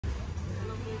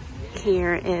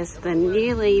Here is the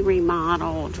newly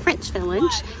remodeled French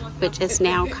Village, which is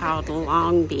now called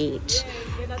Longbeach.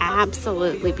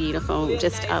 Absolutely beautiful.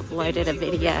 Just uploaded a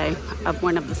video of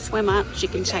one of the swim ups you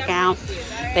can check out.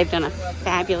 They've done a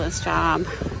fabulous job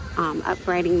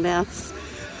upgrading this.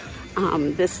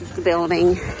 This is the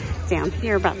building down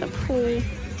here by the pool,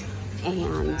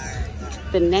 and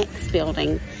the next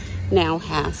building now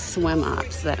has swim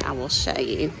ups that I will show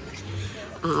you.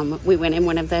 We went in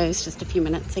one of those just a few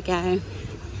minutes ago.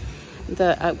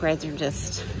 The upgrades are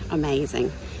just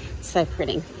amazing. So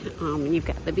pretty. You've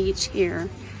got the beach here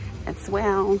as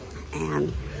well,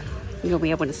 and you'll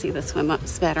be able to see the swim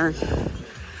ups better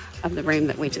of the room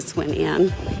that we just went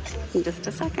in just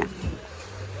a second.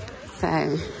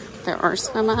 So there are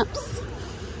swim ups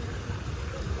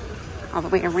all the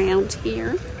way around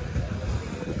here,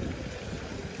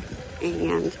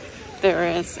 and there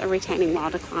is a retaining wall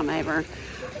to climb over,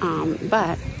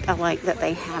 but I like that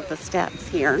they have the steps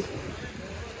here.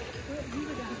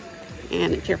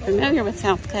 And if you're familiar with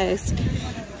South Coast,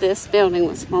 this building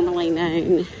was formerly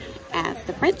known as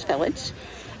the French Village.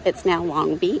 It's now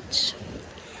Longbeach.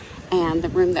 And the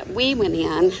room that we went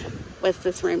in was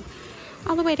this room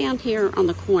all the way down here on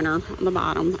the corner, on the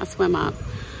bottom, a swim up.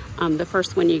 The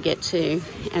first one you get to,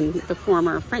 and the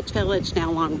former French Village,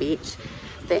 now Longbeach,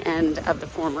 the end of the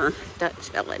former Dutch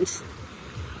Village.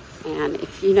 And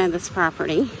if you know this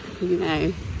property, you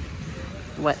know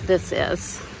what this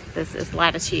is. This is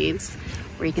Latitudes,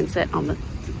 where you can sit on the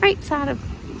right side of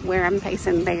where I'm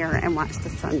facing there and watch the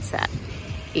sunset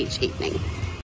each evening.